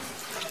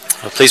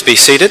Well, please be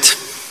seated.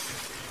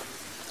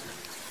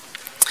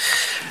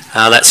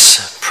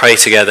 Let's pray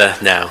together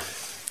now.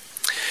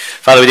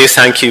 Father, we do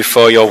thank you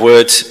for your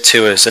word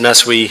to us. And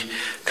as we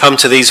come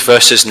to these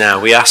verses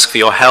now, we ask for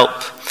your help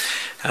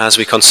as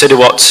we consider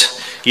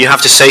what you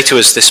have to say to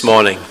us this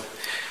morning.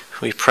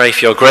 We pray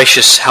for your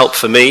gracious help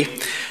for me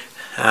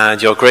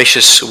and your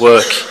gracious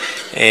work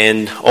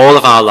in all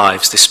of our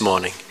lives this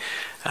morning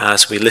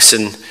as we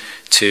listen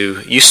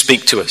to you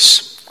speak to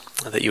us,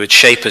 that you would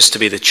shape us to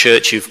be the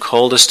church you've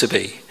called us to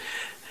be.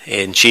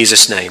 In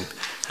Jesus' name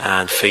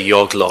and for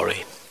your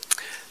glory.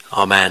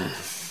 Amen.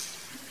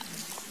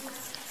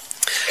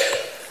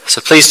 So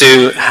please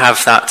do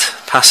have that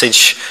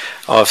passage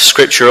of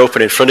scripture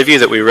open in front of you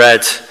that we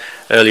read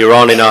earlier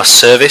on in our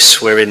service.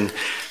 We're in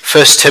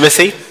 1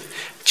 Timothy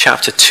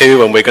chapter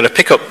 2, and we're going to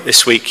pick up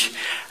this week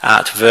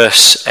at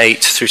verse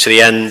 8 through to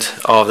the end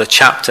of the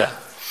chapter.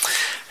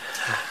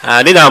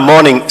 And in our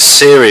morning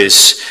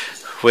series,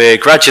 we're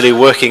gradually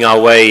working our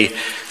way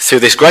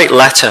through this great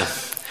letter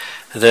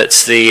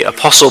that the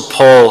Apostle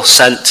Paul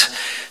sent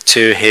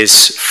to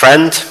his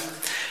friend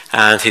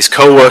and his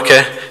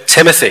co-worker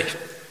Timothy.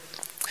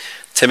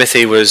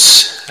 Timothy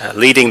was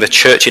leading the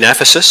church in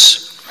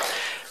Ephesus,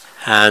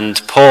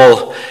 and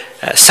Paul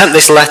sent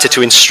this letter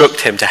to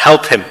instruct him, to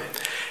help him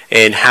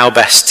in how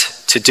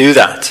best to do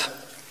that.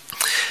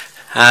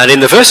 And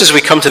in the verses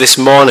we come to this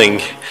morning,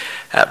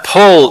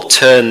 Paul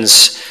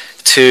turns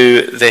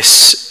to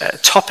this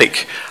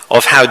topic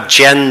of how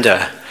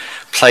gender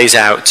plays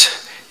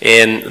out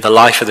in the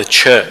life of the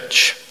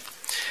church.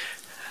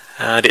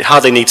 And it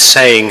hardly needs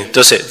saying,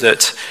 does it,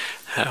 that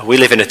we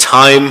live in a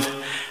time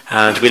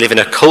and we live in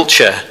a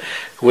culture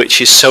which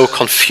is so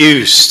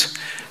confused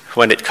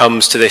when it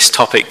comes to this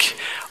topic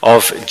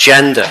of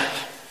gender.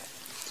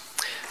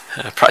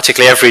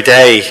 Practically every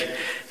day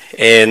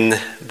in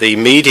the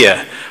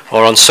media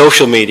or on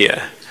social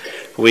media,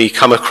 we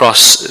come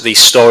across these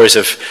stories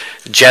of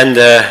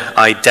gender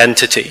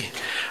identity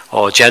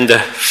or gender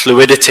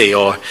fluidity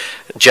or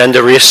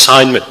gender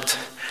reassignment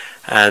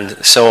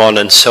and so on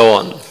and so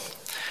on.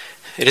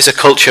 It is a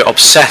culture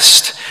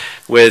obsessed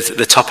with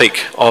the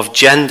topic of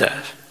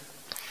gender.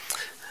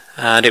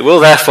 And it will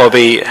therefore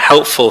be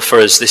helpful for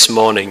us this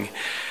morning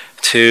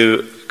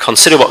to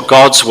consider what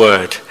God's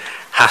word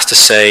has to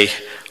say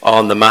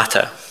on the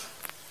matter.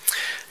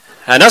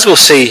 And as we'll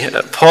see,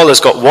 Paul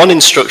has got one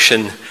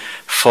instruction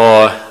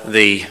for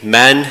the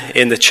men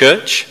in the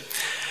church,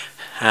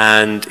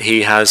 and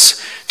he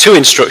has two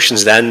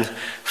instructions then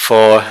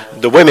for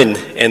the women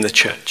in the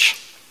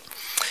church.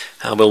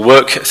 And we'll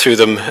work through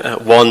them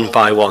one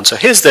by one. So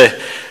here's the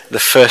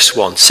first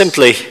one.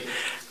 Simply,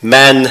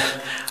 men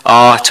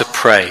are to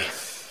pray.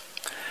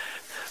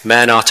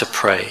 Men are to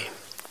pray.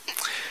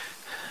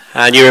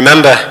 And you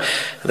remember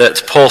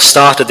that Paul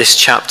started this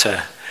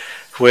chapter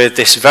with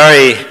this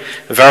very,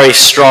 very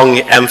strong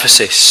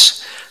emphasis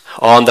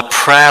on the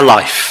prayer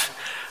life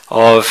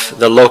of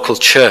the local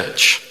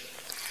church.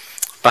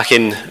 Back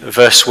in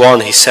verse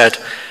 1, he said,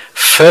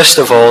 "First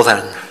of all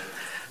then,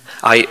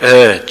 I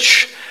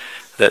urge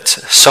that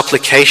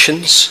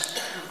supplications,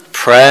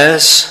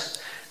 prayers,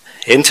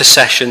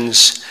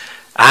 intercessions,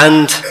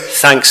 and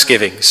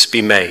thanksgivings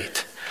be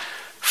made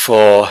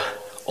for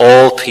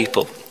all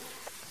people."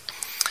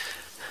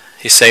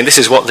 He's saying this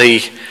is what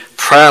the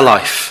prayer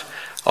life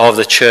of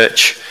the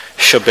church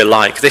should be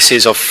like. This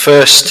is of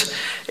first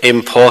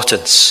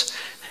importance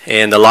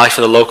in the life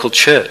of the local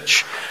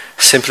church.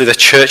 Simply, the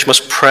church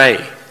must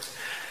pray.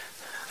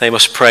 They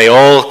must pray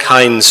all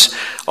kinds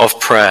of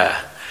prayer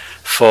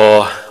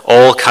for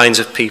all kinds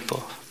of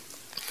people.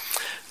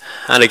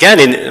 And again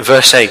in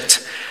verse 8,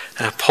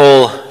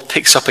 Paul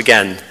picks up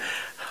again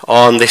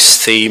on this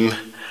theme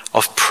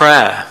of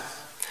prayer.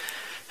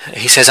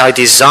 He says, "I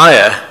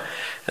desire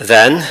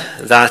then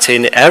that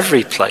in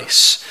every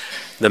place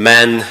the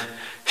men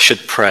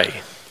should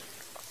pray."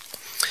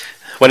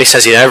 When he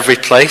says in every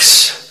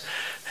place,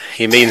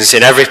 he means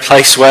in every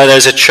place where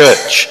there's a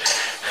church.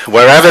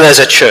 Wherever there's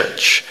a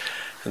church,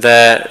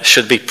 there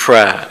should be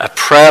prayer. A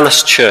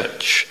prayerless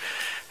church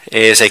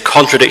is a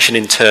contradiction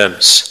in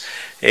terms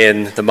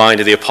in the mind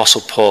of the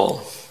Apostle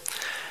Paul.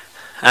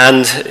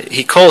 And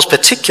he calls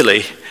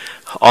particularly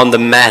on the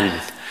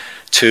men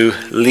to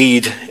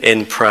lead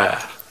in prayer.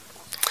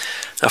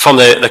 Now, from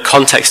the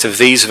context of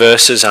these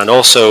verses and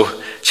also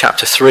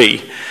chapter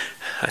 3,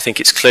 I think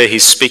it's clear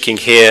he's speaking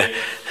here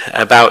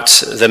about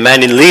the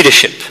men in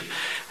leadership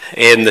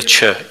in the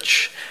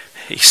church.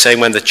 He's saying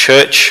when the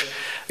church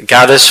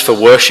gathers for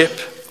worship,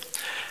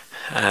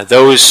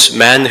 those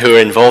men who are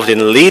involved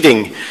in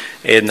leading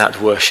in that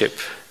worship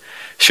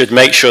should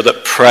make sure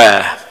that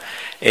prayer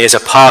is a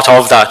part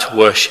of that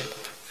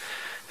worship.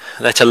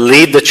 They're to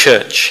lead the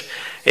church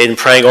in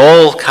praying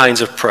all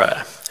kinds of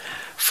prayer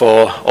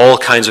for all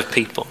kinds of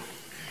people.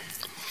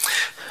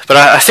 But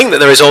I think that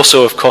there is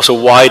also, of course, a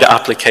wider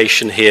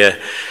application here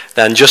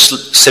than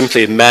just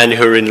simply men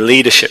who are in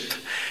leadership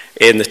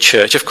in the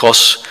church. Of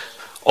course,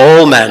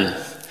 all men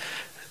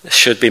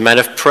should be men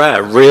of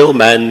prayer. Real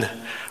men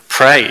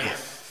pray.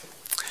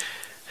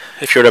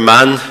 If you're a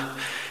man,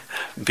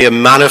 Be a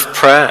man of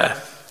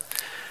prayer.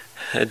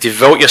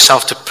 Devote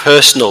yourself to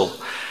personal,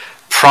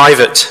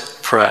 private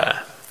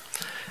prayer.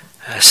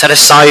 Set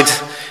aside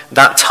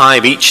that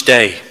time each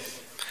day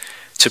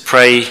to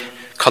pray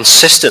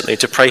consistently,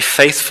 to pray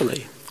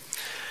faithfully.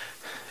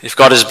 If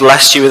God has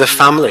blessed you with a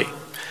family,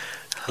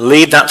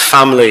 lead that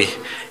family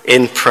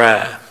in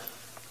prayer.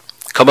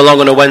 Come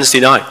along on a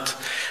Wednesday night.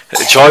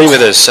 Join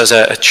with us as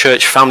a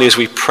church family as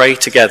we pray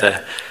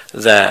together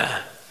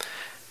there.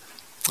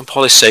 And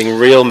Paul is saying,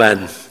 real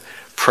men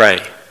pray.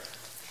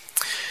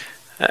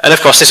 And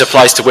of course this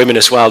applies to women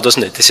as well,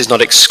 doesn't it? This is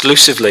not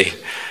exclusively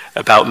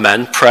about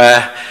men.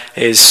 Prayer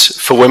is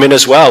for women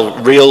as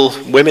well. Real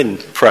women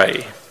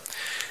pray.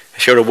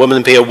 If you're a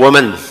woman, be a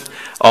woman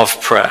of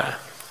prayer.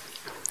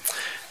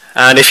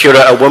 And if you're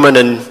a woman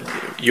and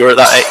you're at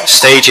that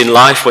stage in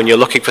life when you're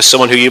looking for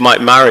someone who you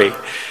might marry,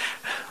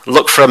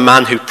 look for a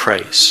man who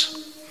prays.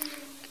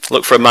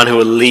 Look for a man who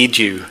will lead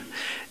you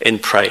in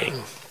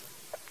praying.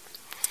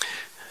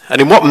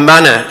 And in what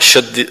manner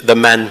should the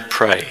men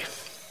pray?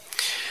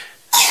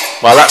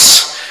 Well,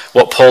 that's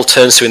what Paul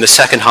turns to in the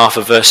second half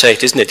of verse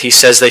 8, isn't it? He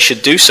says they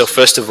should do so,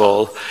 first of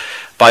all,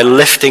 by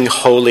lifting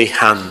holy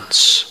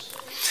hands.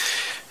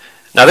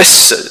 Now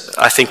this,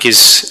 I think,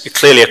 is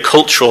clearly a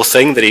cultural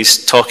thing that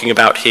he's talking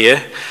about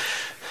here.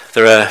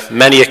 There are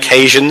many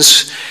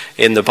occasions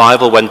in the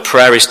Bible when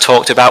prayer is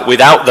talked about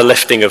without the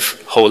lifting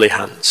of holy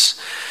hands.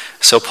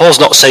 So Paul's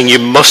not saying you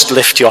must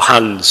lift your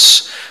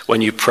hands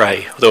when you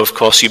pray, although of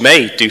course you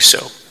may do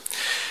so.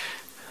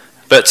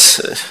 But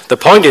the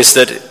point is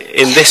that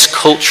in this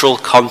cultural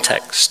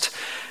context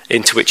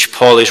into which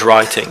Paul is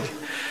writing,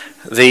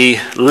 the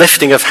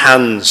lifting of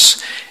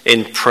hands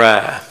in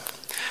prayer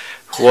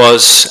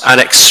was an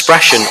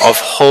expression of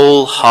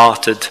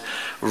wholehearted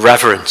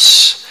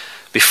reverence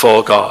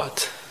before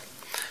God.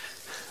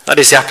 That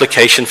is the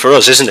application for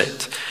us, isn't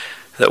it?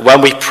 That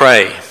when we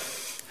pray,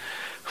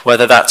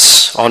 whether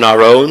that's on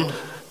our own,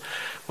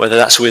 whether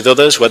that's with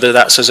others, whether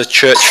that's as a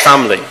church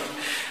family,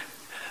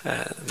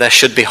 there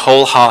should be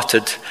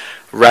wholehearted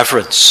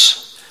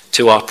reverence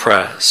to our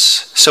prayers.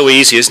 So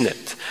easy, isn't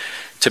it,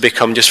 to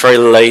become just very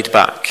laid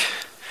back,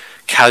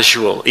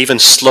 casual, even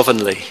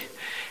slovenly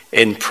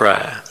in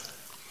prayer.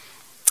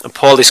 And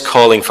Paul is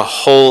calling for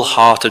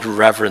wholehearted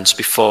reverence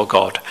before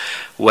God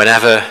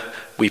whenever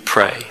we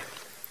pray.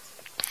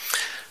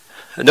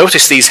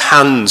 Notice these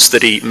hands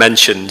that he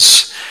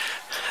mentions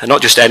are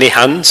not just any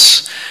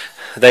hands,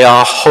 they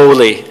are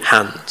holy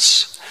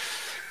hands.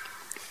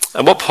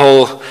 And what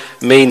Paul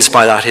means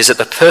by that is that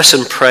the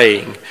person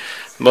praying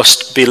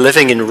must be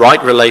living in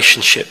right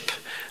relationship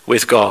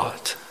with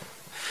God.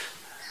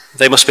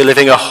 They must be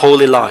living a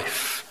holy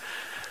life.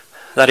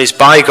 That is,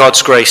 by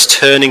God's grace,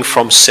 turning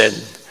from sin,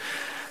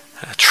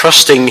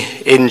 trusting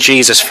in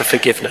Jesus for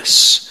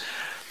forgiveness,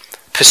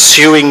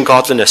 pursuing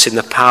godliness in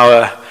the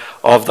power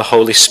of the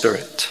Holy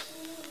Spirit.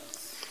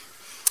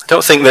 I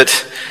don't think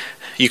that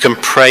you can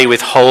pray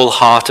with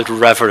wholehearted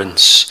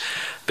reverence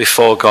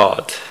before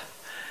God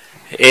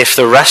if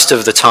the rest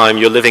of the time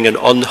you're living an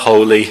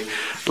unholy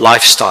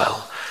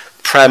lifestyle.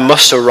 Prayer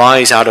must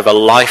arise out of a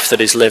life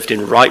that is lived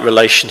in right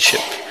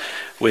relationship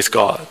with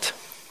God.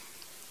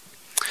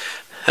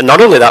 And not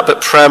only that,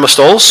 but prayer must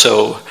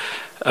also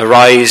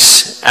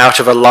arise out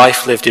of a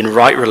life lived in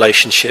right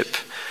relationship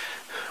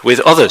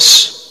with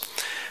others.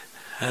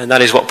 And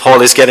that is what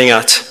Paul is getting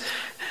at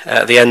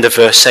the end of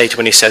verse 8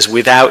 when he says,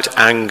 without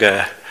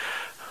anger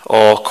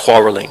or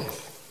quarreling.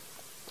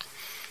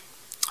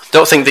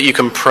 Don't think that you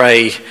can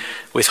pray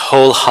with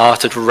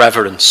wholehearted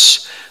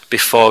reverence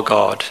before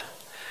God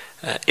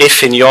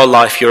if in your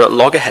life you're at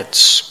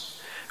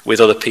loggerheads with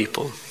other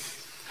people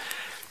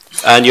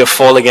and you're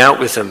falling out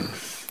with them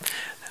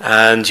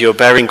and you're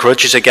bearing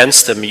grudges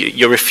against them,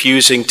 you're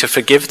refusing to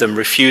forgive them,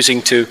 refusing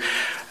to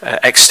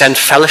extend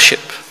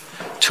fellowship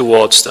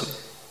towards them.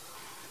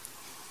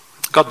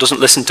 God doesn't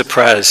listen to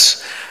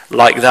prayers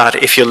like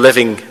that if you're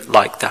living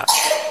like that.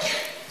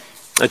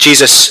 Now,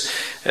 Jesus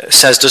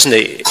says, doesn't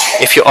he,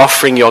 if you're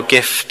offering your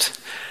gift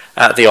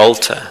at the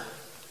altar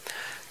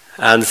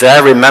and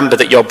there remember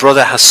that your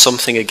brother has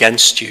something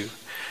against you,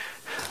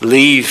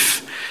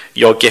 leave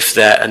your gift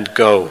there and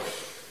go.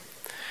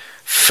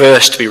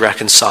 First be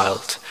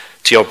reconciled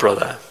to your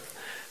brother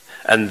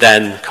and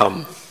then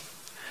come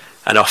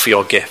and offer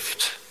your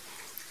gift.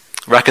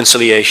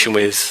 Reconciliation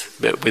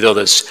with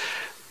others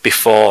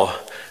before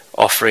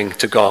offering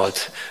to God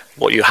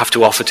what you have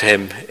to offer to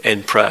him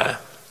in prayer.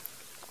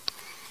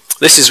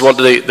 This is what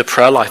the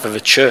prayer life of a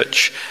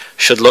church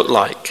should look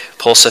like.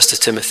 Paul says to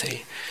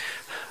Timothy,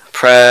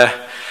 prayer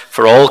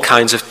for all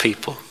kinds of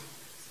people,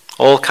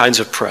 all kinds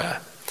of prayer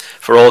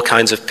for all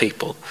kinds of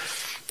people.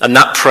 And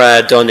that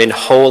prayer done in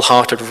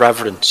wholehearted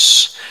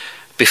reverence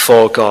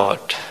before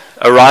God,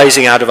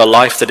 arising out of a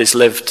life that is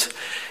lived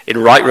in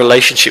right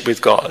relationship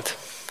with God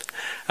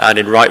and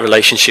in right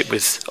relationship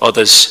with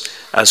others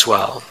as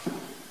well.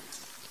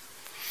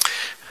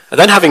 And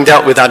then, having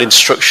dealt with that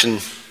instruction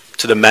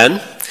to the men,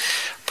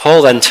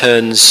 Paul then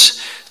turns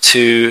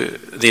to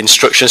the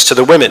instructions to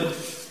the women.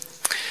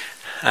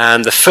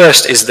 And the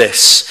first is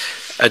this: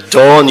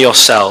 adorn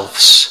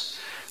yourselves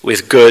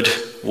with good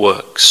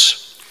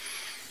works.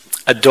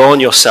 Adorn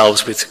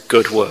yourselves with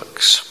good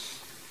works.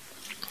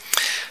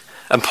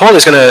 And Paul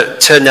is going to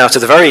turn now to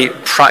the very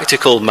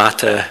practical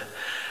matter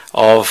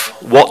of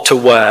what to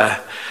wear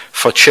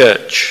for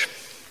church.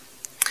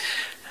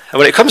 And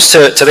when it comes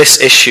to this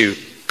issue,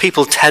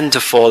 people tend to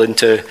fall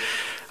into,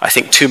 I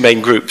think, two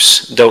main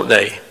groups, don't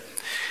they?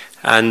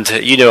 And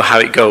you know how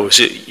it goes.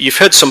 You've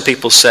heard some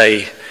people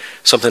say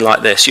something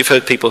like this. You've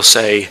heard people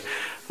say,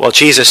 well,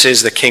 Jesus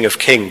is the King of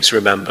Kings,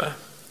 remember?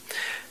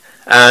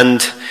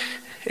 And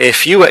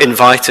if you were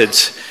invited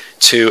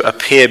to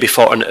appear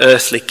before an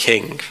earthly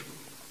king,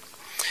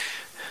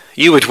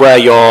 you would wear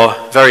your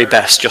very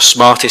best, your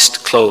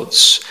smartest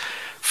clothes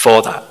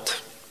for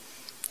that.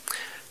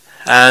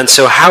 And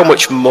so how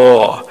much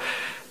more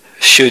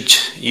should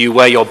you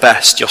wear your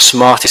best, your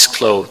smartest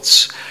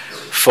clothes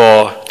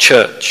for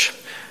church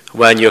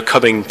when you're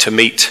coming to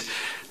meet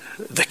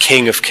the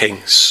King of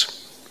Kings?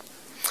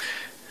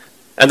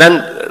 And then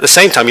at the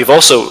same time, you've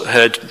also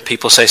heard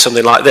people say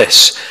something like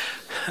this: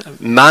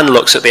 man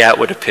looks at the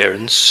outward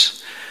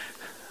appearance,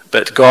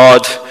 but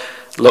God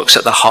looks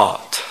at the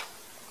heart.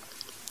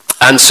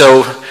 And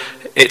so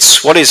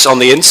it's what is on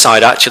the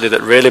inside actually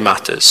that really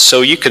matters.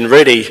 So you can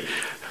really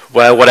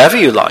wear whatever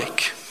you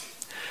like,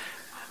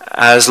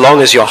 as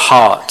long as your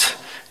heart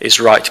is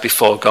right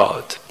before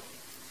God.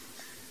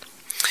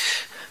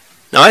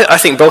 Now, I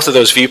think both of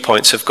those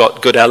viewpoints have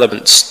got good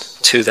elements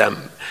to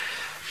them.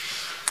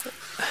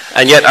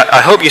 And yet,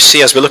 I hope you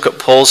see, as we look at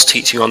Paul's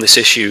teaching on this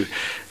issue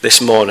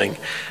this morning,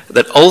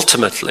 that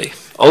ultimately,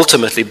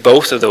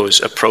 both of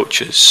those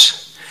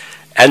approaches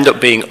end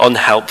up being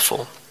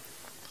unhelpful.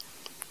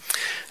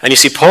 And you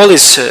see, Paul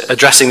is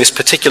addressing this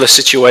particular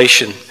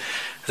situation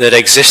that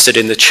existed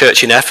in the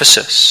church in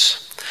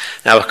Ephesus.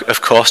 Now,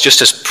 of course,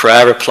 just as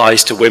prayer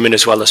applies to women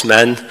as well as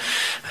men,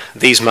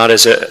 these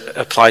matters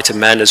apply to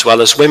men as well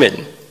as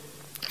women.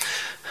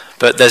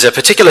 But there's a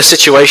particular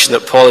situation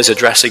that Paul is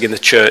addressing in the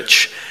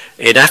church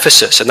in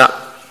Ephesus, and that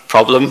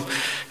problem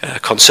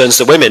concerns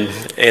the women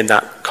in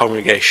that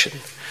congregation.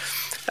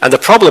 And the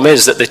problem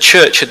is that the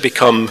church had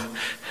become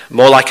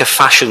more like a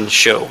fashion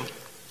show.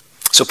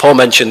 So Paul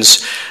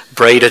mentions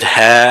braided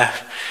hair,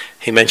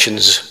 he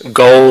mentions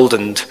gold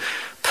and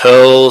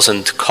pearls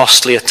and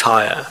costly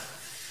attire.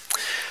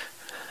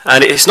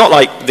 And it's not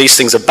like these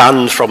things are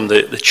banned from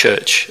the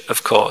church,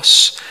 of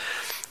course.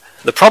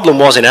 The problem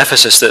was in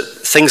Ephesus that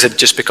things had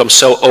just become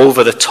so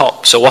over the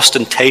top, so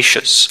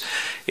ostentatious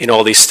in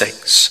all these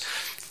things.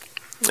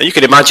 You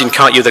can imagine,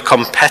 can't you, the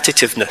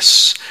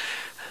competitiveness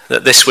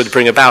that this would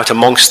bring about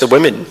amongst the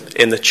women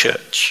in the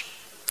church.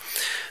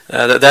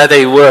 That there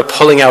they were,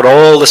 pulling out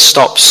all the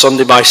stops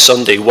Sunday by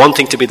Sunday,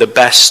 wanting to be the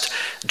best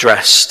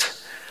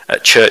dressed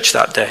at church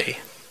that day,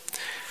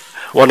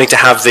 wanting to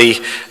have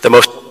the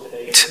most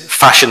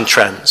fashion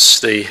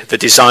trends, the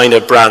designer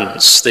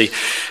brands,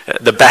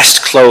 the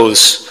best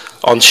clothes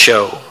on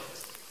show.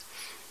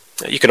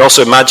 You can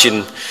also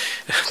imagine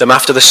them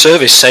after the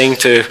service saying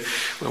to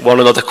one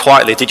another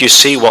quietly, "Did you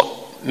see what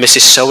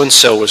Mrs.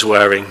 So-and-so was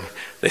wearing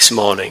this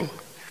morning?"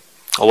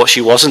 Or what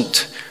she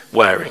wasn't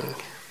wearing.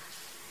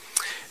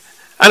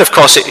 And of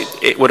course,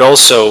 it would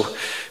also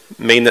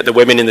mean that the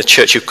women in the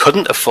church who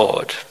couldn't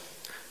afford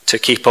to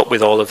keep up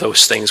with all of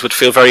those things would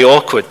feel very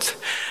awkward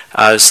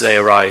as they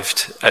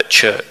arrived at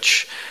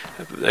church.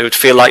 They would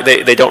feel like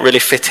they don't really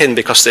fit in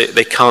because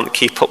they can't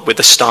keep up with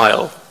the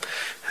style.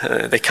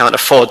 They can't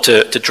afford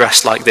to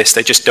dress like this.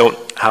 They just don't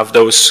have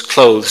those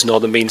clothes nor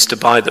the means to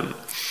buy them.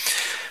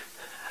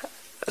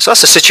 So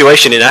that's the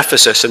situation in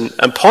Ephesus.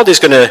 And Paul is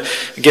going to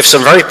give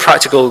some very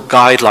practical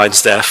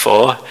guidelines,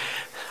 therefore,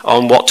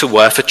 on what to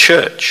wear for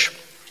church.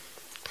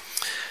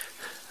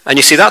 And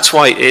you see, that's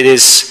why it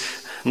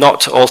is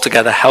not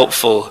altogether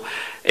helpful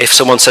if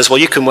someone says, well,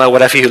 you can wear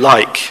whatever you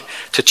like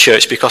to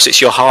church because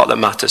it's your heart that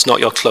matters, not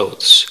your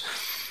clothes.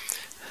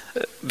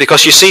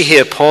 Because you see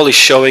here, Paul is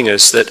showing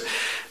us that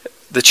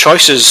the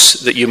choices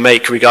that you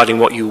make regarding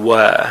what you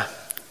wear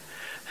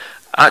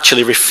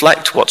actually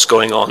reflect what's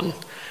going on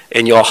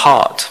in your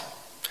heart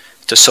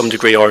to some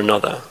degree or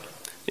another.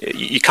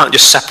 You can't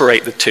just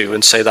separate the two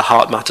and say the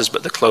heart matters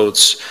but the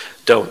clothes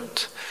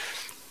don't.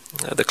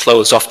 The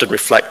clothes often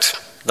reflect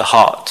the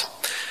heart.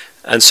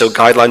 And so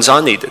guidelines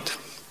are needed.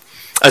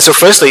 And so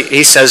firstly,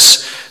 he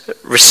says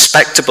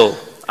respectable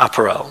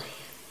apparel.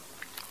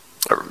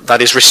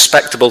 That is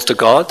respectable to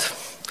God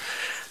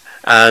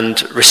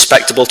and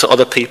respectable to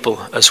other people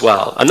as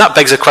well. And that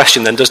begs a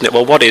question then, doesn't it?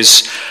 Well, what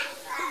is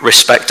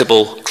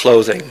respectable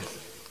clothing?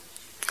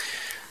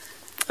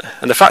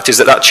 And the fact is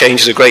that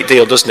changes a great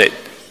deal, doesn't it?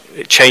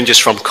 It changes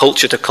from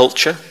culture to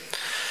culture.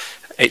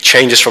 It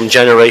changes from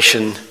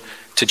generation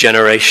to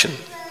generation.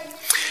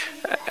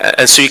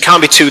 And so you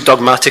can't be too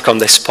dogmatic on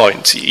this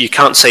point. You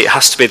can't say it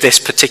has to be this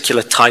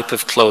particular type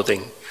of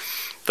clothing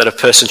that a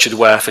person should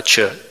wear for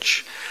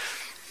church,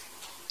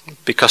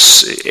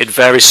 because it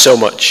varies so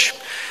much.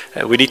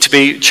 We need to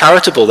be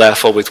charitable,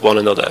 therefore, with one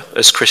another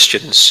as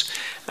Christians,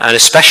 and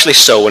especially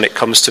so when it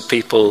comes to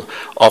people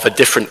of a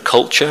different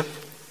culture,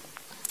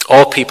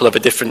 all people of a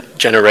different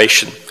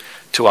generation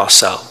to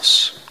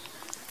ourselves.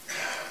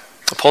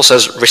 Paul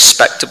says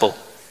respectable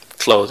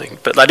clothing,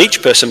 but let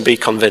each person be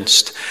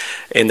convinced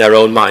in their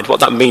own mind what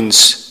that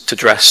means to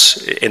dress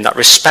in that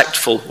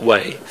respectful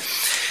way.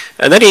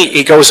 And then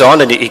he goes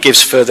on and he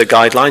gives further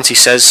guidelines. He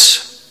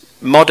says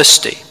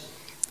modesty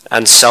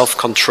and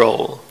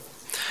self-control.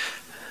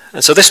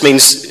 And so this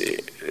means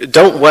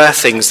don't wear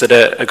things that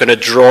are going to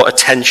draw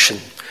attention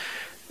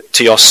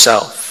to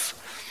yourself.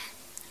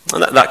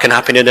 And that can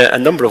happen in a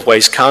number of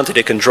ways, can't it?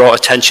 It can draw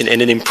attention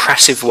in an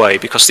impressive way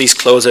because these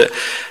clothes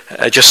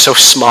are just so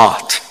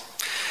smart.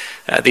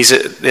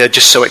 They're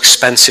just so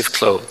expensive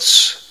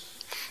clothes,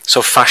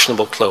 so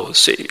fashionable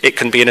clothes. It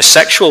can be in a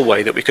sexual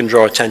way that we can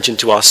draw attention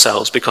to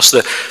ourselves because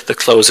the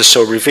clothes are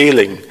so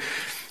revealing.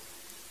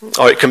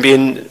 Or it can be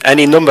in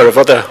any number of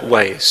other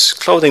ways.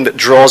 Clothing that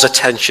draws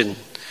attention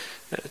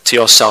to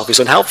yourself is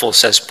unhelpful,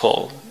 says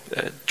Paul.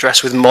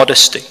 Dress with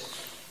modesty.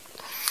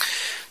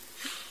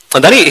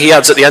 And then he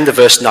adds at the end of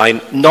verse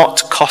 9,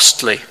 not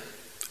costly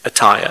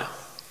attire.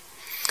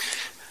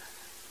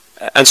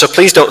 And so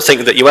please don't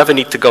think that you ever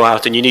need to go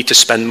out and you need to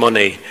spend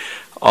money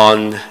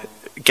on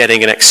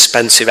getting an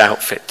expensive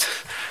outfit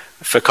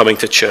for coming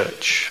to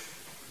church.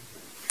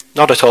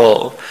 Not at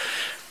all.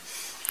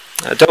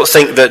 Don't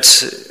think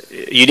that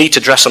you need to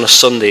dress on a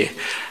Sunday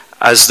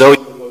as though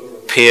you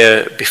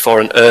appear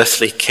before an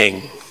earthly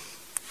king.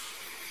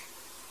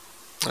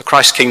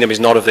 Christ's kingdom is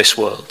not of this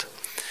world.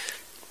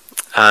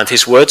 And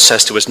his word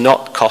says to us,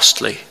 not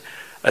costly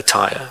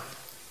attire.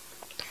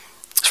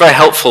 It's very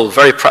helpful,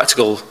 very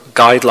practical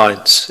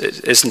guidelines,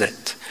 isn't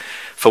it?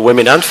 For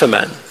women and for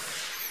men.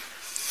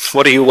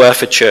 What do you wear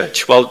for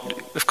church? Well,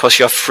 of course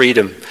you have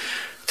freedom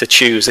to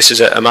choose. This is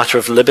a matter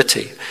of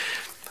liberty.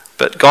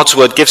 But God's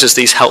word gives us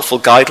these helpful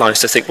guidelines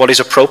to think what is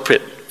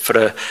appropriate for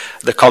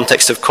the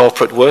context of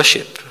corporate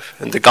worship.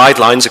 And the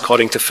guidelines,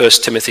 according to 1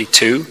 Timothy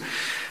 2,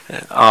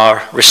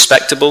 are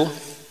respectable,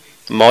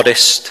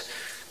 modest,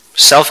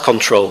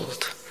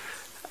 self-controlled,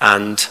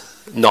 and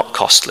not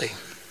costly.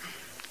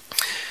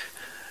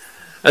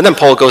 And then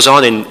Paul goes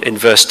on in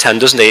verse 10,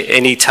 doesn't he?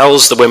 And he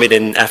tells the women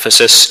in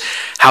Ephesus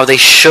how they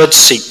should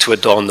seek to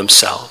adorn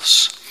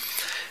themselves.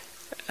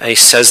 And he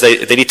says they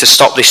need to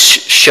stop this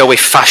showy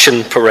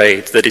fashion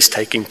parade that is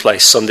taking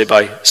place Sunday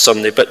by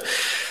Sunday, but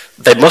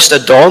they must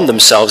adorn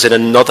themselves in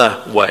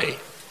another way.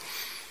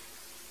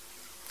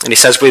 And he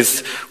says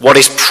with what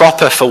is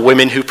proper for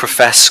women who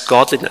profess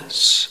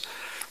godliness,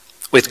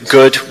 with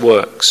good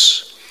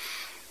works.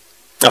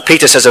 Now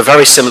Peter says a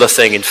very similar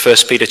thing in 1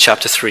 Peter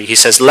chapter 3. He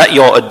says, let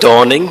your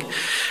adorning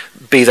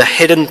be the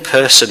hidden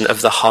person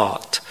of the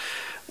heart,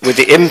 with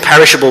the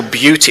imperishable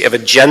beauty of a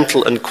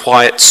gentle and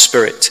quiet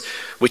spirit,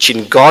 which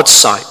in God's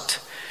sight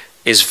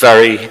is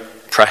very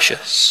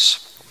precious.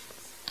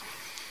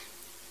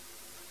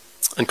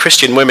 And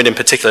Christian women in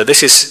particular,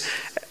 this is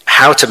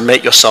how to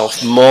make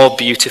yourself more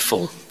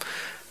beautiful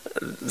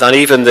than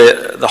even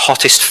the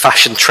hottest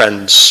fashion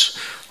trends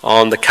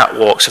on the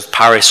catwalks of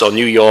Paris or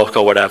New York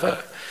or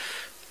whatever,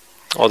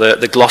 or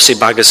the glossy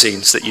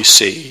magazines that you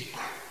see.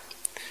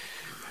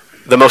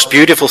 The most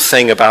beautiful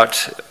thing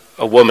about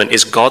a woman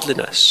is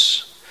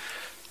godliness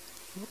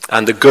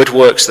and the good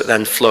works that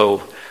then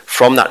flow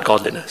from that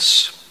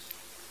godliness.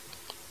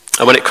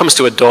 And when it comes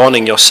to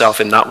adorning yourself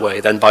in that way,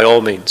 then by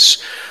all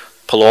means,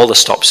 pull all the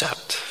stops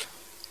out.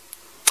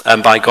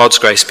 And by God's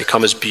grace,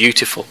 become as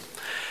beautiful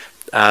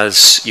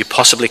as you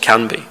possibly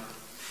can be.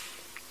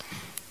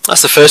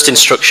 That's the first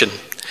instruction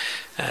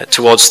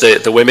towards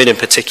the women in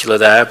particular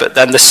there. But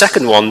then the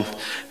second one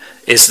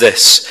is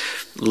this: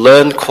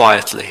 learn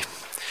quietly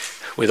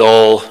with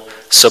all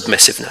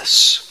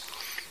submissiveness.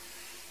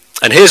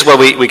 And here's where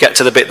we get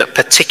to the bit that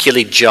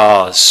particularly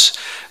jars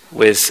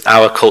with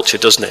our culture,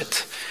 doesn't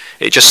it?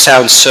 It just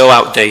sounds so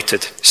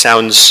outdated. It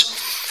sounds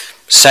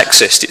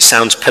sexist. It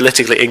sounds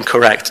politically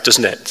incorrect,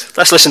 doesn't it?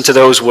 Let's listen to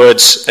those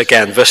words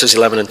again, verses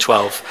 11 and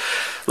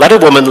 12. Let a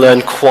woman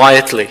learn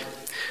quietly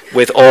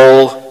with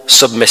all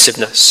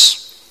submissiveness.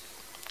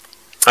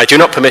 I do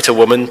not permit a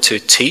woman to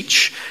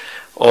teach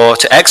or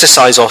to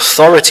exercise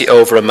authority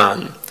over a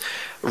man.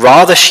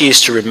 Rather, she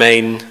is to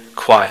remain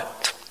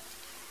quiet.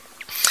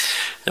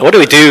 Now, what do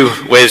we do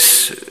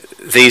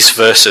with these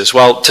verses?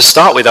 Well, to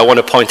start with, I want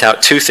to point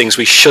out two things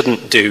we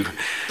shouldn't do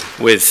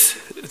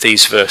with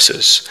these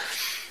verses.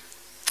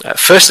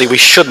 Firstly, we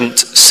shouldn't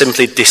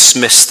simply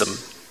dismiss them.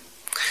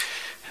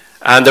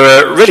 And there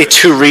are really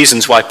two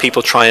reasons why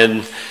people try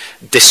and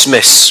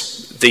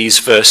dismiss these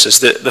verses.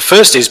 The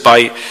first is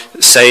by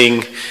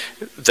saying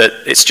that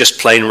it's just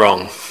plain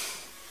wrong.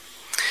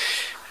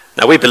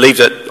 Now, we believe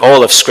that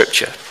all of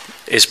Scripture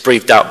is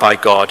breathed out by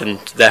God, and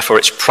therefore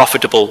it's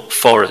profitable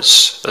for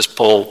us, as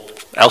Paul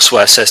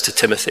elsewhere says to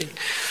Timothy.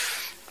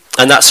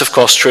 And that's, of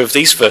course, true of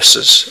these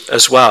verses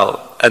as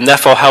well. And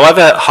therefore,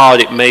 however hard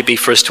it may be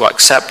for us to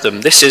accept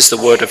them, this is the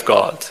Word of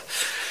God.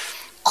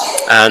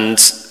 And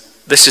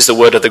this is the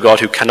Word of the God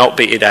who cannot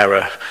be in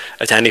error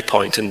at any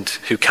point and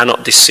who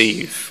cannot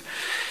deceive.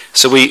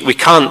 So we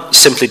can't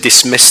simply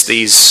dismiss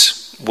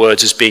these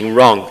words as being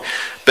wrong,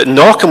 but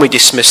nor can we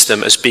dismiss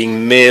them as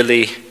being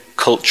merely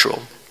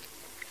cultural.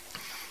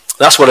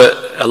 That's what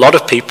a lot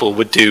of people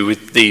would do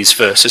with these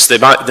verses. They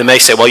may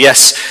say, well,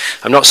 yes,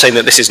 I'm not saying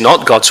that this is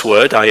not God's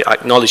word. I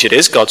acknowledge it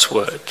is God's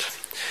word.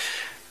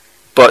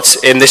 But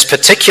in this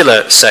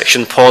particular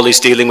section, Paul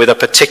is dealing with a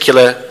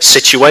particular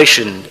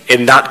situation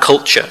in that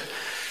culture.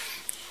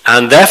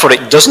 And therefore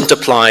it doesn't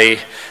apply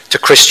to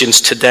Christians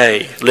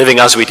today, living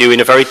as we do in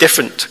a very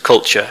different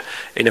culture,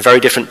 in a very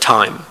different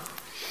time.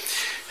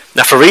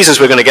 Now, for reasons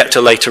we're going to get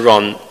to later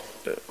on,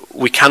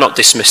 we cannot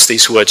dismiss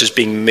these words as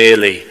being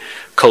merely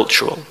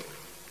cultural.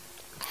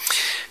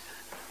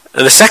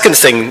 And the second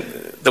thing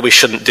that we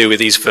shouldn't do with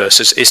these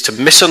verses is to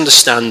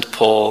misunderstand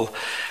Paul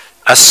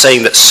as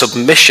saying that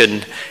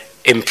submission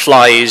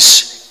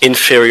implies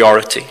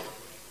inferiority.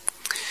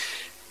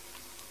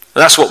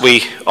 And that's what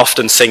we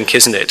often think,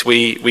 isn't it?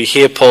 We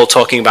hear Paul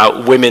talking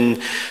about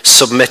women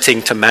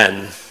submitting to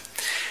men.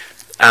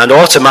 And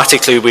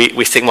automatically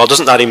we think, well,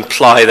 doesn't that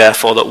imply,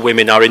 therefore, that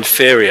women are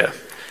inferior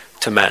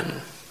to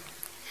men?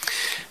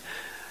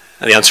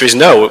 And the answer is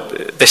no.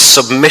 This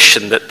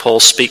submission that Paul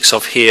speaks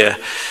of here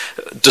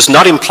does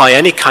not imply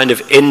any kind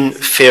of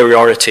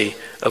inferiority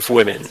of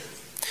women.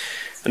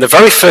 And the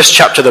very first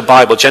chapter of the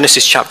Bible,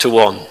 Genesis chapter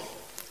 1,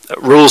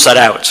 rules that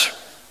out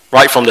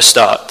right from the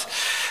start.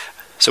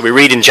 So we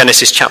read in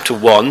Genesis chapter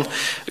 1,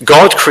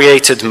 God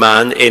created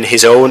man in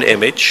his own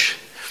image.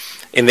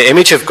 In the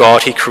image of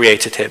God he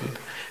created him.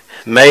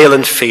 Male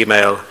and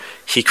female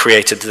he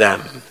created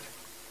them.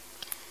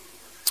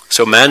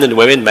 So men and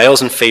women,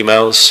 males and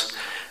females,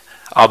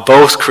 are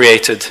both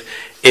created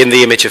in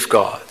the image of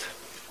God.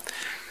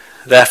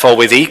 Therefore,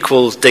 with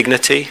equal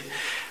dignity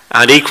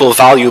and equal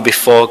value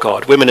before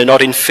God. Women are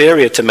not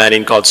inferior to men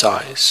in God's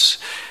eyes.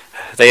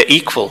 They are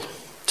equal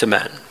to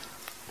men.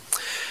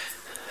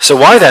 So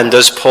why then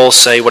does Paul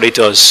say what he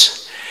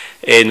does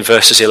in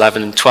verses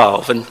 11 and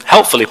 12? And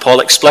helpfully, Paul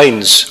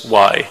explains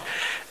why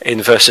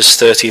in verses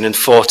 13 and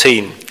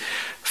 14.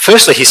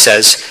 Firstly, he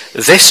says,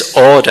 this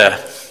order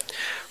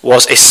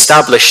was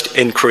established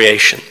in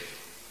creation.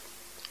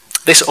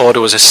 This order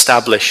was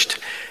established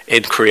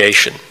in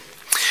creation.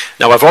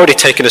 Now, I've already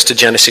taken us to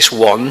Genesis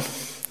 1,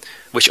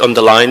 which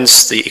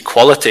underlines the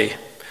equality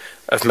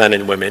of men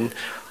and women.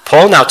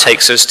 Paul now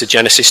takes us to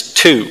Genesis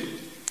 2.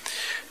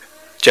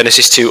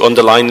 Genesis 2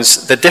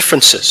 underlines the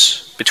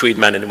differences between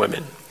men and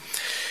women.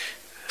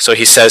 So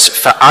he says,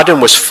 for Adam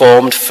was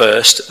formed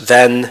first,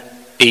 then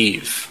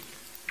Eve.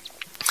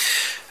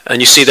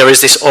 And you see there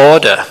is this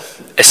order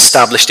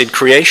established in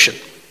creation.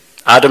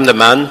 Adam, the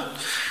man,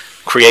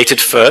 created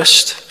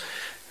first.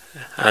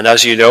 And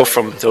as you know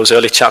from those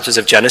early chapters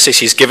of Genesis,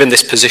 he's given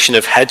this position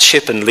of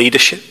headship and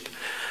leadership.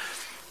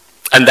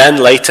 And then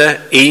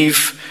later,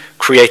 Eve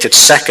created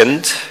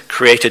second,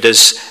 created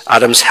as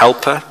Adam's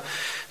helper,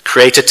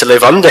 created to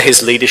live under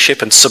his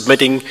leadership and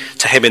submitting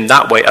to him in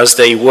that way as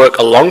they work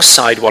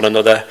alongside one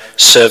another,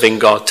 serving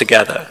God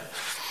together.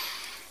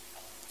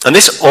 And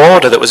this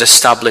order that was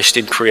established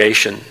in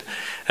creation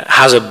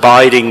has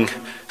abiding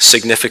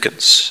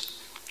significance.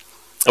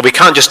 And we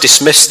can't just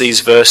dismiss these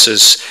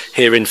verses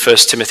here in 1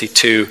 Timothy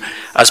 2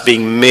 as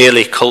being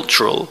merely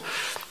cultural,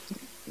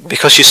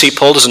 because you see,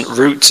 Paul doesn't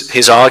root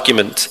his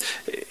argument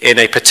in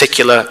a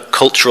particular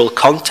cultural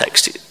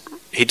context.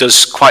 He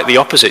does quite the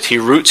opposite. He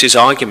roots his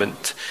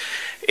argument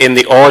in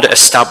the order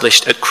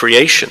established at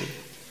creation.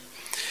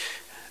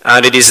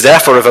 And it is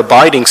therefore of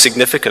abiding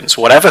significance,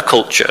 whatever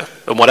culture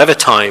and whatever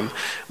time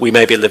we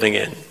may be living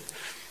in.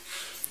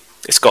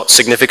 It's got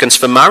significance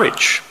for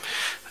marriage,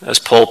 as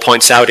Paul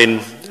points out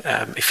in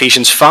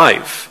Ephesians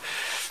 5.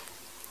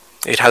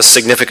 It has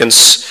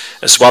significance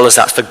as well as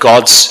that for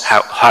God's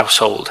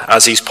household,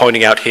 as he's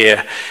pointing out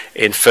here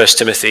in 1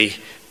 Timothy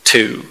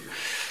 2.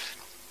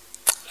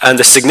 And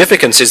the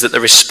significance is that the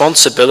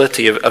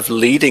responsibility of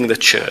leading the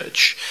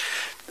church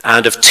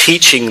and of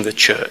teaching the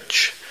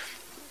church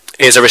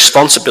is a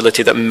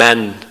responsibility that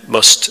men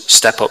must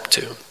step up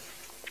to.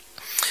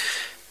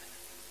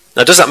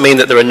 Now, does that mean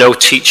that there are no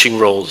teaching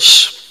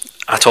roles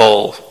at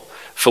all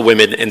for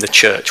women in the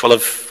church? Well,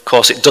 of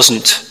course, it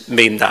doesn't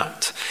mean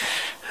that.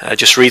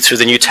 Just read through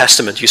the New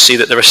Testament. You see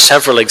that there are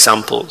several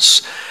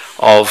examples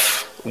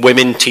of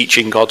women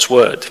teaching God's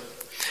word.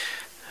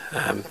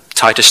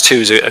 Titus 2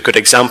 is a good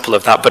example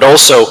of that. But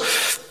also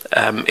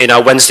in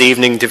our Wednesday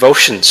evening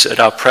devotions at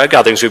our prayer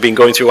gatherings, we've been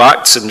going through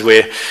Acts, and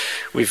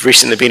we've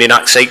recently been in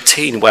Acts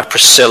 18, where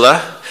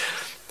Priscilla,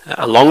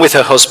 along with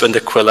her husband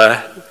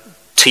Aquila,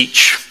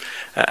 teach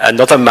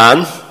another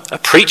man, a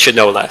preacher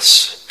no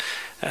less.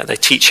 They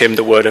teach him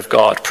the word of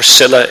God.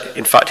 Priscilla,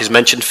 in fact, is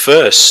mentioned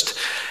first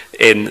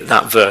in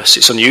that verse.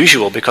 It's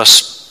unusual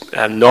because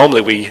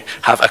normally we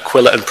have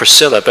Aquila and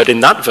Priscilla, but in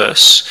that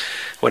verse,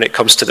 when it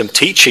comes to them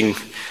teaching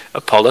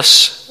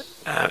Apollos,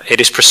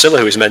 it is Priscilla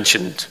who is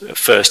mentioned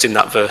first in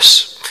that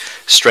verse,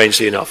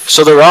 strangely enough.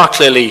 So there are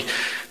clearly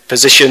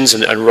positions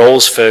and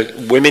roles for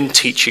women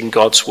teaching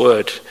God's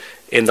word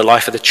in the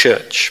life of the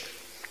church.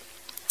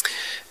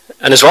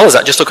 And as well as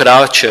that, just look at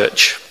our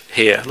church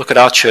here. Look at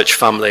our church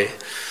family.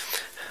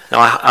 Now,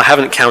 I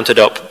haven't counted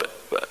up.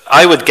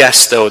 I would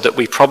guess, though, that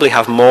we probably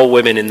have more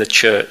women in the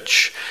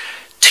church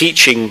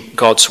teaching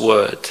God's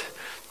word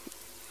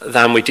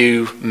than we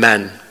do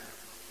men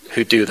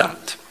who do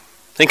that.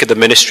 Think of the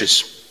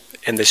ministries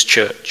in this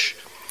church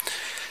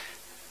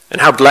and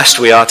how blessed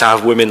we are to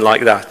have women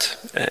like that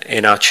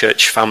in our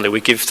church family.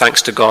 We give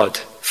thanks to God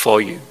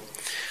for you.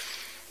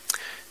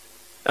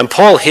 And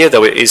Paul here,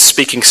 though, is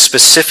speaking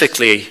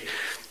specifically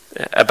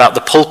about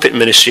the pulpit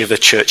ministry of the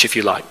church, if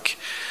you like,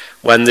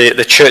 when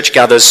the church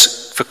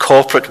gathers for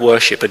corporate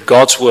worship and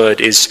God's word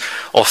is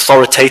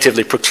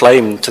authoritatively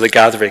proclaimed to the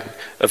gathering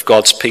of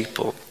God's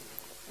people.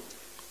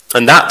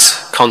 And that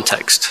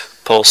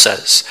context, Paul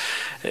says,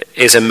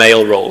 is a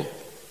male role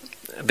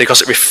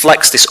because it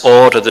reflects this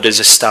order that is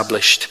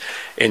established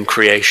in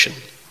creation.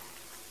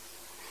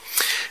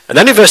 And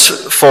then in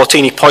verse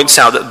 14 he points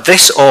out that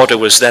this order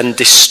was then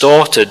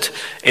distorted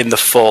in the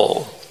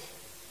fall.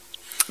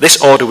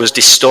 This order was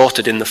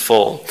distorted in the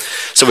fall.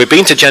 So we've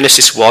been to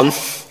Genesis 1,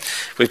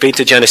 we've been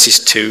to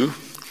Genesis 2,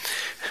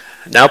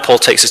 now Paul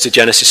takes us to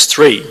Genesis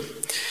 3.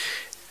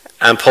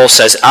 And Paul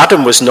says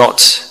Adam was not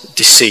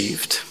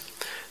deceived,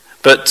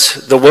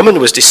 but the woman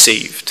was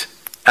deceived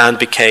and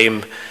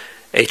became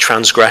a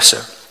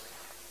transgressor.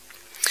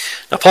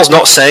 Now, Paul's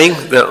not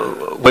saying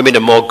that women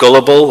are more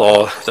gullible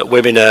or that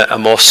women are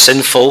more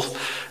sinful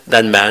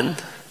than men.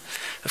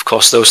 Of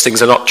course, those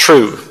things are not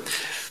true.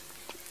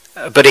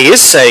 But he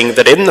is saying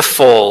that in the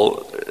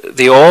fall,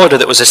 the order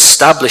that was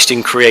established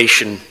in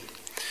creation,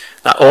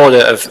 that order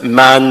of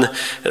man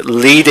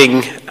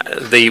leading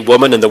the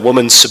woman and the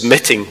woman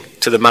submitting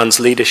to the man's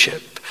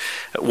leadership,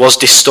 was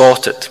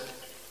distorted.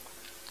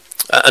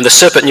 And the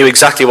serpent knew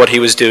exactly what he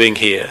was doing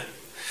here.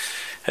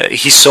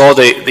 He saw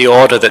the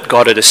order that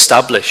God had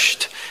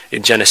established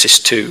in Genesis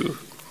 2.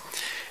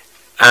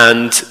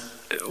 And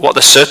what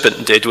the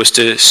serpent did was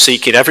to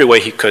seek in every way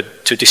he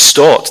could to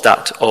distort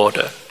that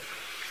order.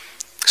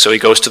 So he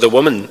goes to the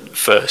woman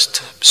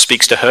first,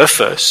 speaks to her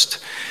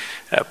first,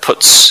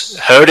 puts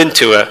her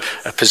into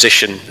a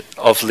position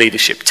of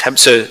leadership,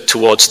 tempts her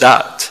towards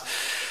that.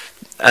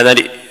 And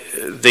then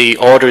the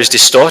order is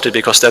distorted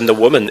because then the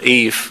woman,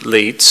 Eve,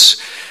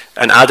 leads,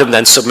 and Adam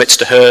then submits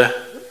to her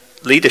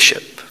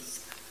leadership.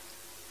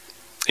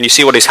 And you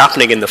see what is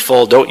happening in the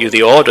fall, don't you?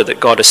 The order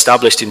that God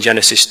established in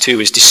Genesis 2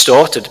 is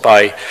distorted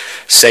by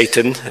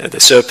Satan, the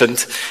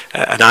serpent,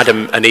 and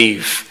Adam and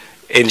Eve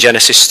in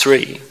Genesis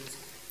 3.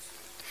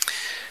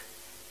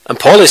 And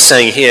Paul is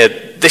saying here,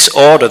 this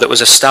order that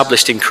was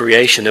established in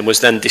creation and was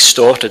then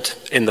distorted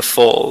in the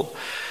fall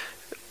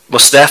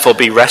must therefore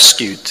be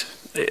rescued.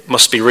 It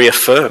must be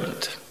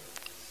reaffirmed,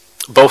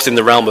 both in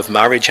the realm of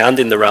marriage and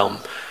in the realm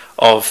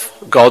of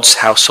God's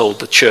household,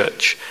 the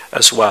church,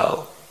 as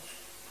well.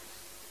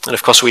 And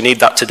of course we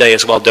need that today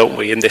as well, don't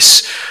we, in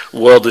this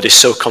world that is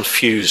so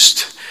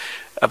confused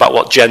about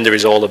what gender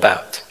is all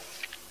about.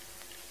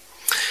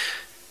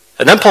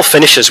 And then Paul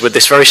finishes with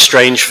this very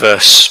strange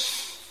verse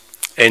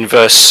in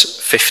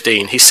verse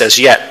 15. He says,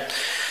 "Yet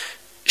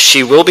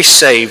she will be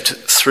saved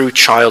through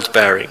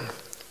childbearing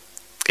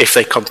if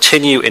they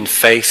continue in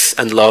faith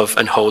and love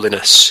and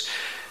holiness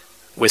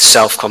with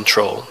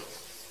self-control."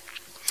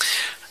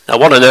 Now,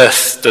 what on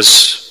earth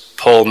does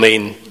Paul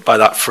mean by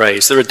that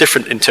phrase? There are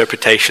different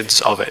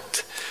interpretations of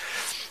it.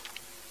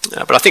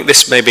 But I think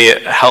this may be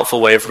a helpful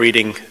way of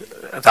reading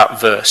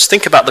that verse.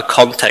 Think about the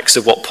context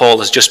of what Paul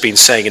has just been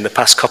saying in the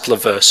past couple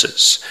of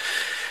verses.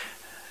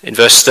 In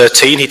verse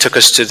 13, he took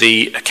us to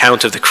the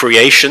account of the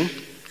creation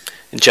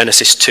in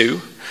Genesis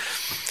 2.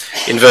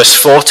 In verse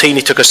 14,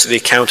 he took us to the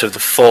account of the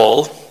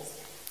fall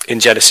in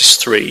Genesis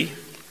 3.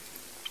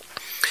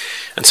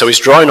 And so he's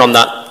drawing on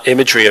that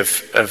imagery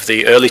of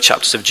the early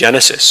chapters of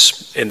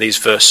Genesis in these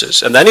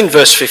verses. And then in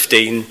verse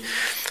 15,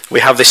 we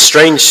have this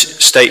strange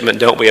statement,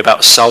 don't we,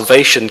 about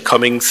salvation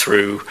coming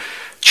through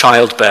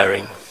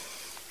childbearing.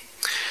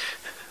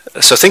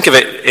 So think of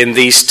it in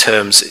these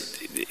terms.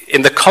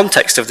 In the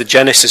context of the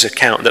Genesis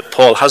account that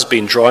Paul has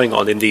been drawing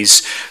on in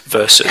these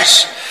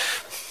verses,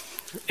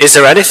 is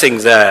there anything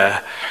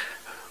there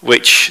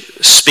which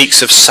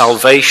speaks of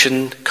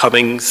salvation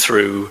coming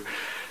through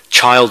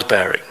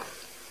childbearing?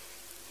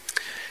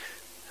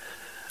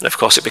 And of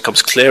course it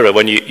becomes clearer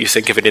when you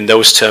think of it in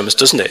those terms,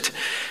 doesn't it?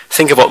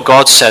 Think of what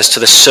God says to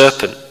the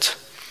serpent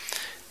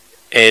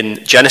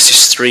in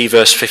Genesis 3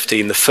 verse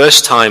 15, the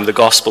first time the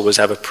gospel was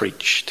ever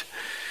preached.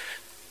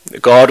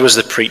 God was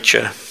the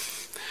preacher,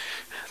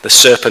 the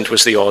serpent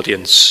was the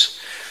audience,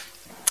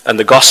 and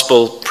the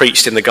gospel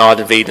preached in the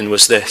Garden of Eden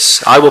was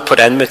this: "I will put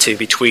enmity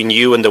between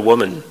you and the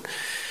woman,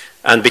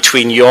 and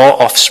between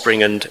your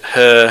offspring and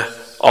her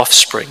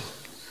offspring.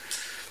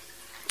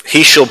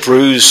 He shall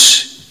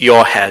bruise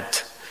your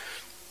head,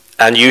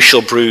 and you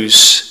shall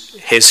bruise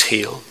his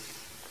heel."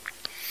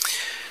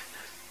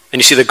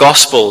 And you see, the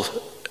gospel,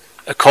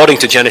 according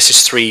to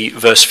Genesis 3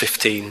 verse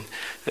 15,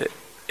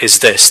 is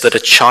this: that a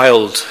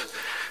child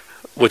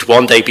would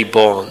one day be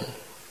born,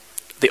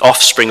 the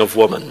offspring of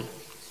woman,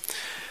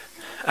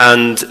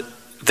 and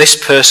this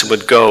person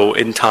would go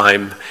in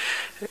time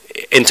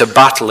into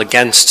battle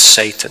against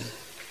Satan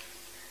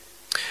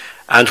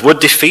and would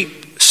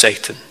defeat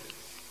Satan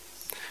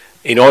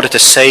in order to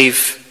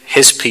save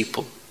his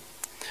people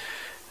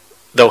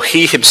though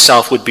he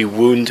himself would be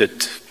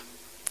wounded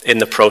in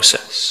the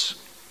process.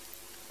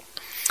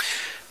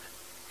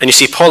 And you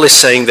see, Paul is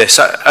saying this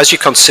as you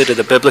consider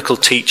the biblical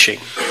teaching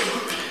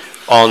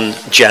on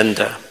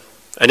gender,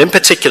 and in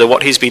particular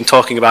what he's been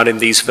talking about in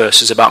these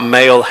verses about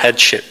male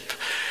headship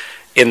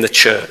in the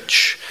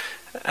church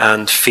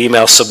and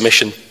female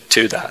submission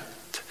to that.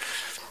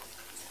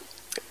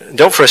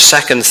 Don't for a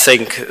second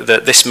think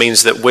that this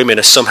means that women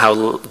are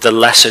somehow the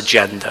lesser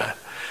gender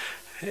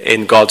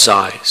in God's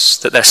eyes,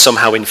 that they're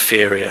somehow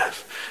inferior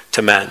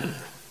to men.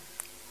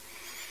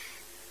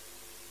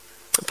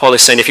 Paul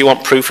is saying if you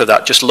want proof of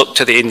that, just look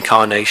to the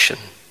incarnation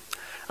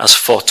as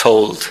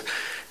foretold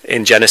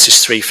in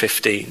Genesis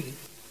 3:15.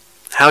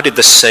 How did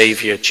the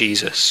Savior,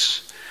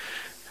 Jesus,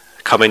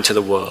 come into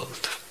the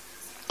world?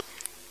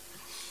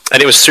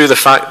 And it was through the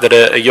fact that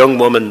a young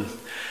woman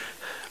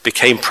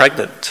became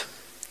pregnant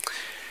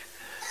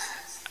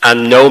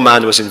and no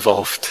man was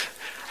involved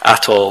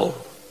at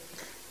all.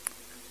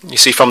 You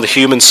see, from the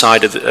human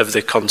side of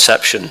the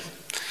conception,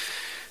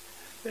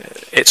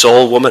 it's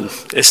all woman,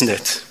 isn't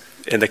it?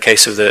 In the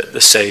case of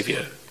the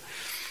Savior.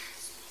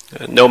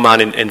 No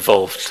man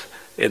involved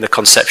in the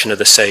conception of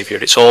the Savior.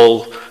 It's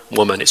all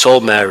woman. It's all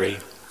Mary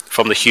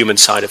from the human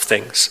side of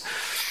things.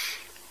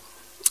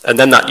 And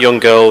then that young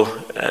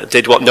girl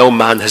did what no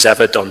man has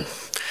ever done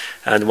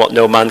and what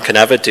no man can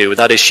ever do.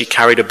 That is, she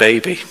carried a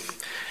baby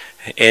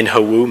in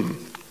her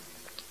womb.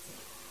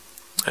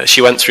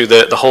 She went through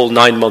the whole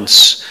 9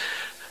 months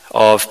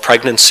of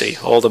pregnancy,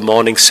 all the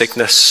morning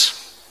sickness,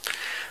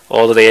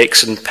 all of the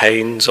aches and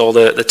pains, all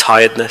the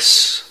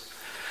tiredness.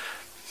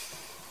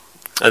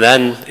 And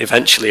then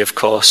eventually, of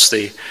course,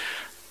 the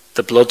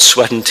blood,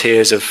 sweat and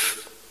tears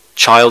of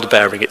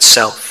childbearing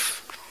itself.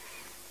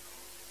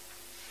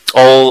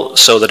 All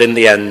so that in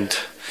the end,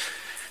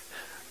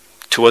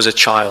 to us a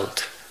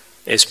child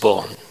is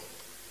born.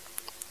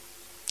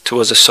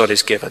 To us a son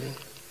is given.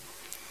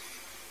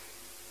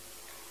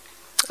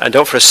 And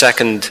don't for a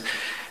second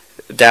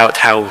doubt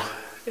how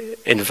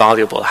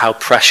invaluable, how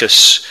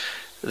precious,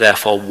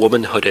 therefore,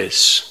 womanhood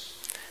is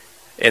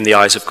in the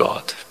eyes of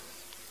God.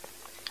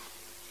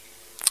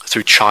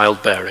 Through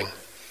childbearing,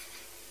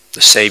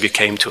 the Savior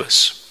came to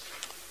us.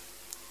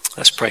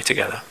 Let's pray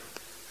together.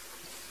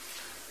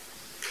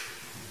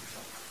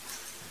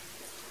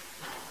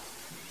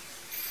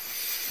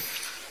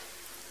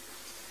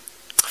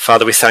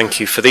 Father, we thank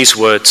you for these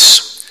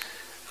words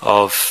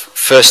of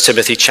 1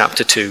 Timothy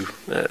chapter 2.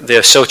 They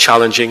are so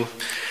challenging.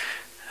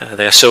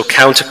 They are so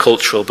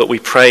countercultural, but we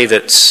pray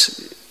that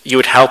you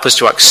would help us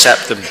to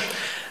accept them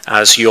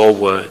as your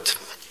word.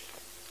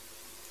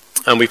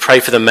 And we pray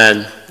for the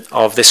men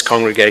of this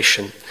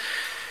congregation.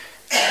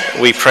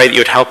 We pray that you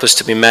would help us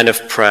to be men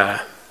of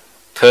prayer,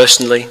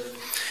 personally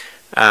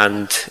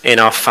and in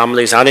our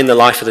families and in the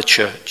life of the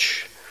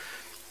church.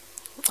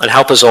 And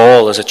help us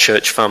all as a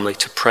church family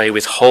to pray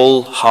with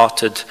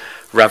wholehearted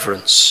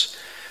reverence,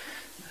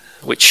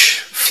 which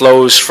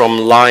flows from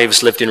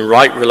lives lived in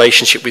right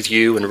relationship with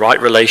you and right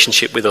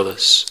relationship with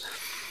others.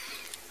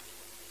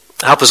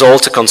 Help us all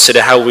to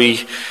consider how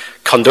we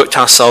conduct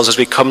ourselves as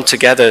we come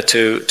together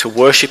to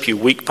worship you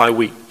week by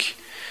week.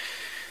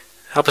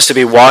 Help us to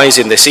be wise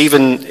in this,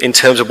 even in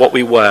terms of what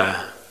we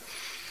wear.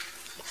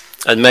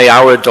 And may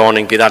our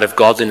adorning be that of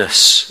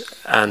godliness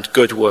and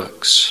good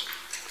works.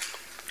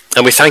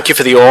 And we thank you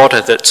for the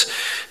order that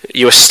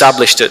you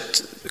established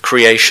at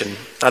creation,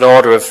 that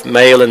order of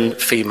male and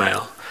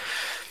female.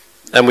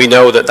 And we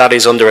know that that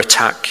is under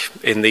attack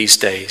in these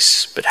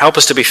days. But help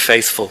us to be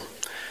faithful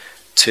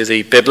to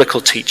the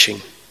biblical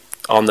teaching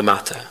on the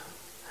matter.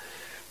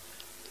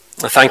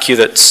 I thank you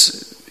that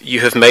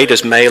you have made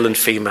us male and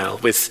female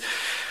with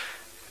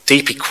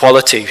deep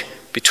equality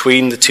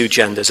between the two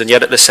genders, and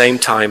yet at the same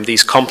time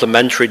these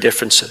complementary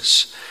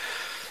differences.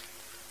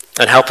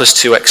 And help us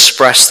to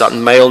express that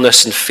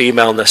maleness and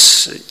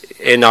femaleness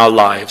in our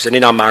lives and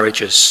in our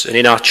marriages and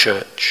in our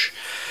church.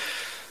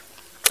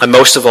 And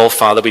most of all,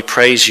 Father, we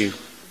praise you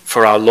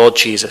for our Lord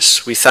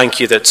Jesus. We thank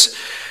you that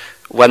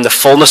when the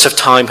fullness of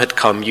time had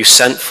come, you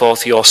sent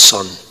forth your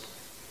Son,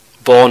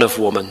 born of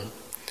woman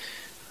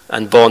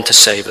and born to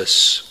save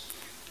us.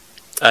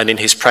 And in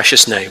his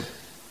precious name,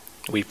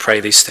 we pray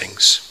these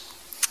things.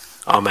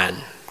 Amen.